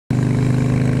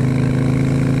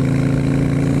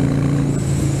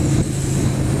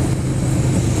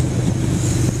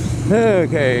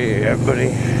Okay,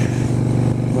 everybody,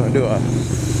 I'm going to do a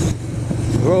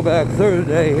throwback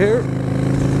Thursday here.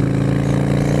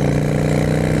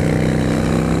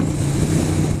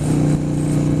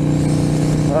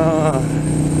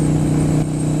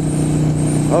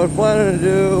 I was planning to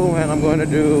do, and I'm going to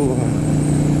do,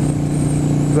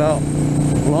 about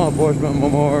Law Enforcement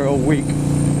Memorial Week.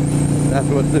 That's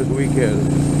what this week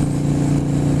is.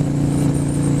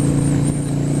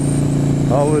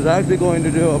 I was actually going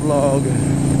to do a vlog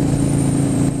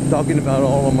talking about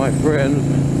all of my friends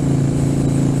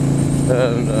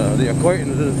and the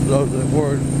acquaintances, those that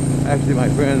weren't actually my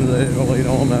friends. I didn't really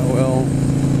know them that well.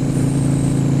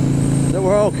 They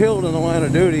were all killed in the line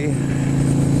of duty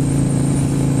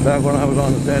back when I was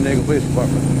on the San Diego Police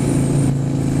Department.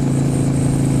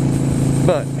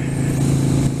 But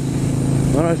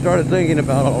when I started thinking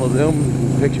about all of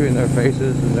them, picturing their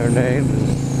faces and their names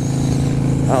and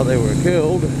how they were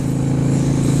killed,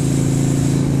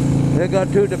 it got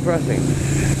too depressing.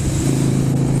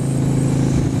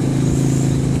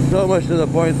 So much to the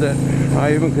point that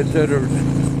I even considered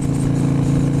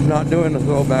not doing a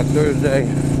Throwback Thursday,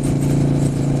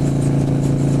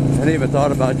 and even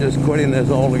thought about just quitting this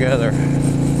altogether.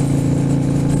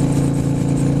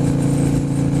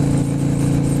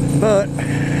 But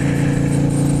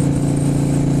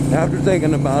after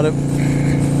thinking about it,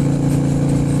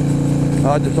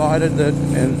 I decided that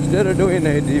instead of doing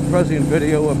a depressing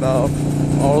video about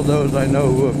all of those I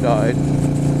know who have died,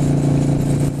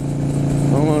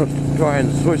 I'm going to try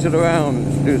and switch it around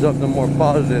and do something more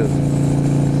positive.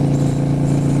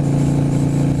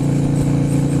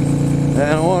 And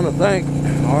I want to thank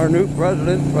our new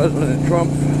president, President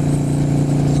Trump,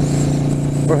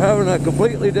 for having a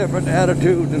completely different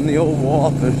attitude in the Oval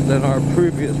Office than our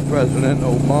previous president,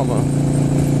 Obama.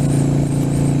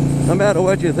 No matter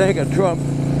what you think of Trump,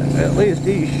 at least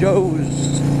he shows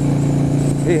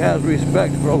he has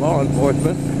respect for law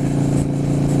enforcement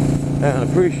and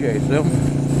appreciates them,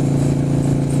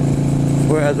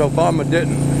 whereas Obama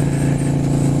didn't.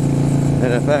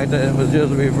 And in fact, it was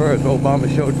just the reverse. Obama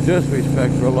showed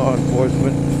disrespect for law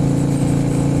enforcement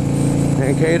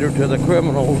and catered to the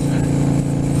criminals.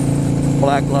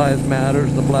 Black Lives Matter,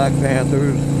 the Black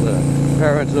Panthers, the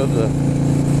parents of the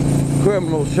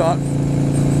criminals shot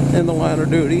in the line of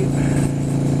duty.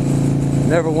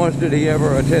 Never once did he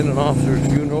ever attend an officer's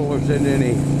funeral or send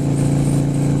any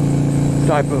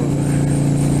type of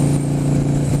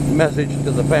message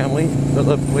to the family that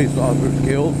the police officers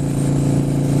killed.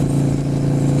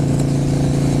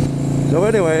 So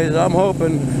anyways, I'm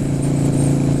hoping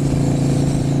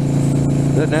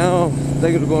that now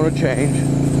things are going to change,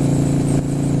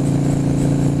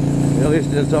 at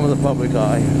least in some of the public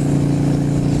eye.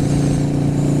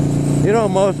 You know,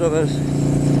 most of us,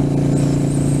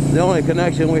 the only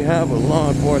connection we have with law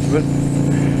enforcement,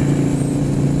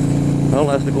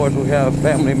 unless of course we have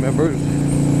family members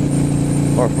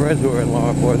or friends who are in law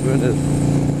enforcement, is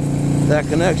that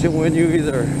connection when you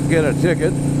either get a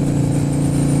ticket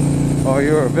or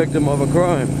you're a victim of a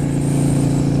crime.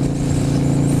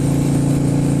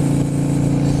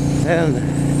 And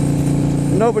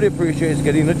nobody appreciates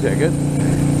getting a ticket,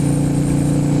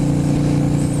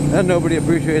 and nobody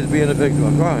appreciates being a victim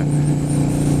of crime.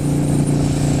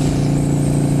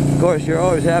 Of course, you're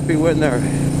always happy when they're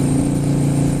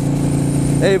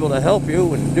able to help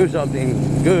you and do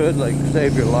something good, like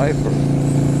save your life or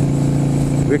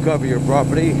recover your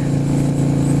property.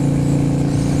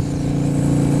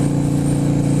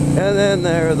 And then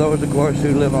there are those, of course,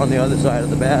 who live on the other side of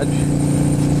the badge,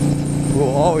 who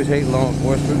will always hate law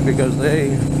enforcement because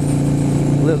they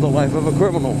live the life of a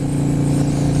criminal.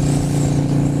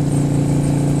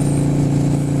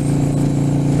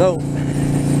 So,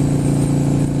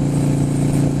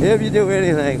 if you do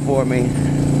anything for me,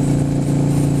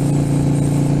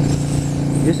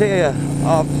 you see an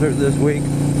officer this week,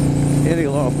 any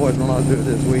law enforcement officer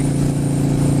this week,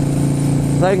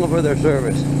 thank them for their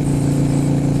service.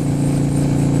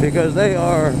 Because they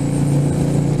are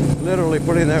literally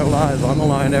putting their lives on the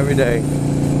line every day,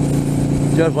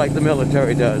 just like the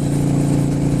military does,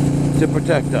 to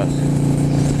protect us.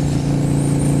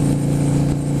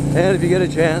 And if you get a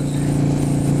chance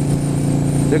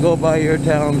to go by your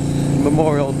town's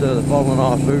memorial to the fallen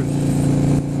officers,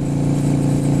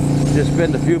 just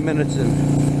spend a few minutes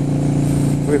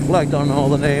and reflect on all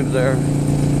the names there.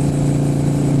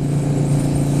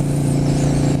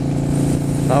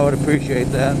 I would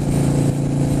appreciate that,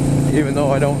 even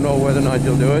though I don't know whether or not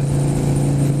you'll do it.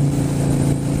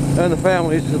 And the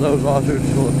families of those officers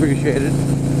will appreciate it,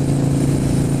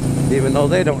 even though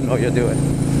they don't know you do it.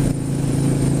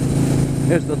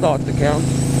 It's the thought that counts.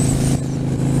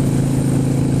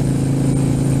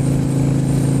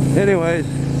 Anyways,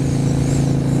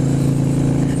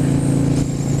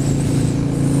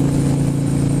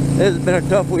 this has been a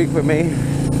tough week for me.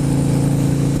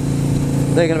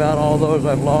 Thinking about all those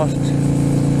I've lost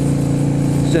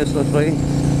senselessly.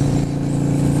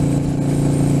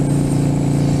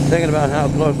 Thinking about how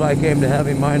close I came to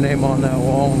having my name on that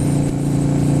wall.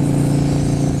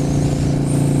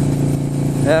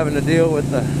 Having to deal with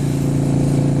the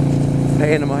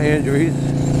pain of my injuries.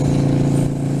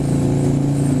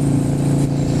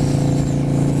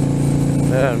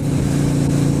 And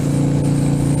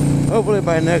hopefully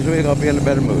by next week I'll be in a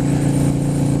better mood.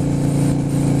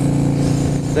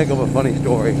 Think of a funny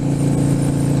story.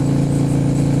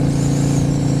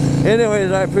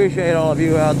 Anyways, I appreciate all of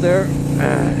you out there.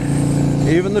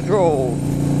 Even the trolls.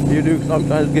 You do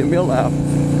sometimes give me a laugh.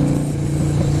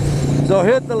 So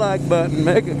hit the like button,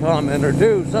 make a comment or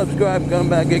two, subscribe, come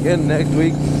back again next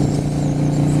week.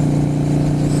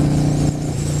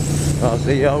 I'll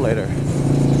see y'all later.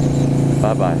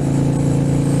 Bye-bye.